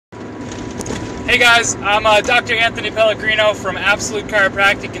Hey guys, I'm Dr. Anthony Pellegrino from Absolute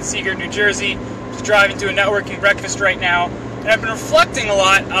Chiropractic in Seagirt, New Jersey. Just driving to a networking breakfast right now, and I've been reflecting a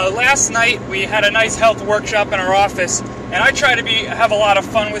lot. Last night we had a nice health workshop in our office, and I try to have a lot of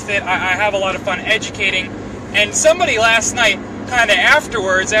fun with it. I have a lot of fun educating, and somebody last night, kind of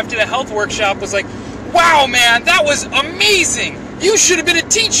afterwards, after the health workshop, was like, "Wow, man, that was amazing! You should have been a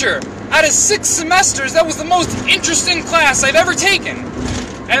teacher! Out of 6 semesters, that was the most interesting class I've ever taken."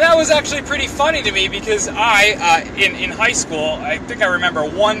 And that was actually pretty funny to me because in high school, I think I remember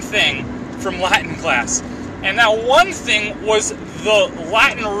one thing from Latin class. And that one thing was the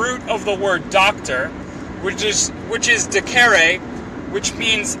Latin root of the word doctor, which is decere, which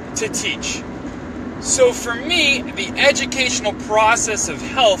means to teach. So for me, the educational process of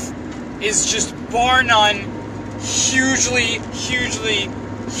health is just bar none hugely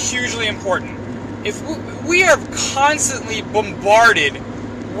important. If we are constantly bombarded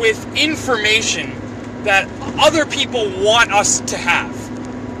with information that other people want us to have,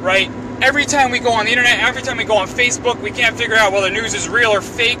 right? Every time we go on the internet, every time we go on Facebook, we can't figure out whether news is real or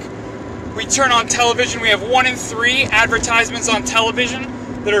fake. We turn on television, we have 1 in 3 advertisements on television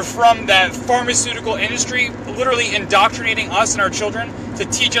that are from the pharmaceutical industry, literally indoctrinating us and our children to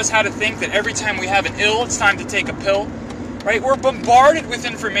teach us how to think that every time we have an ill, it's time to take a pill, right? We're bombarded with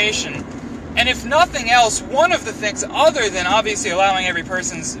information. And if nothing else, one of the things, other than obviously allowing every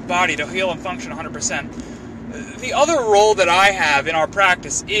person's body to heal and function 100%, the other role that I have in our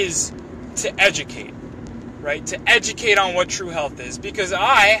practice is to educate, right? To educate on what true health is. Because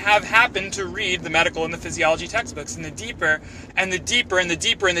I have happened to read the medical and the physiology textbooks, and the deeper and the deeper and the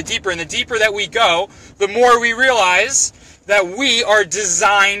deeper and the deeper and the deeper that we go, the more we realize that we are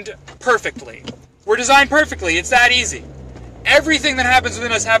designed perfectly. We're designed perfectly. It's that easy. Everything that happens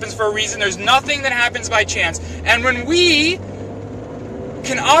within us happens for a reason. There's nothing that happens by chance. And when we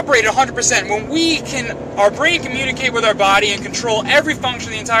can operate at 100%, when our brain communicate with our body and control every function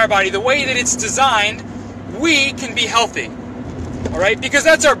of the entire body the way that it's designed, we can be healthy. All right? Because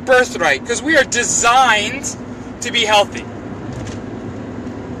that's our birthright. Because we are designed to be healthy.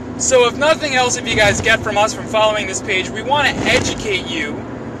 So if nothing else, if you guys get from us from following this page, we want to educate you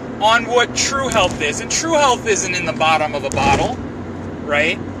on what true health is. And true health isn't in the bottom of a bottle,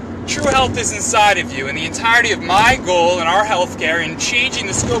 right? True health is inside of you. And the entirety of my goal in our healthcare and changing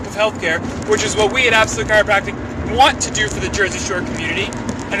the scope of healthcare, which is what we at Absolute Chiropractic want to do for the Jersey Shore community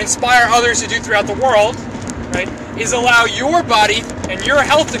and inspire others to do throughout the world, right, is allow your body and your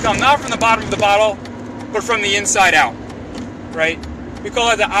health to come not from the bottom of the bottle, but from the inside out, right? We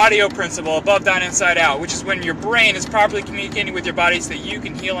call it the audio principle, above, down, inside out, which is when your brain is properly communicating with your body so that you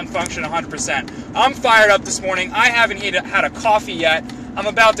can heal and function 100%. I'm fired up this morning. I haven't had a coffee yet. I'm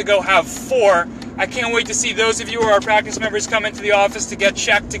about to go have 4. I can't wait to see those of you who are our practice members come into the office to get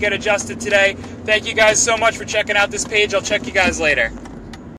checked, to get adjusted today. Thank you guys so much for checking out this page. I'll check you guys later.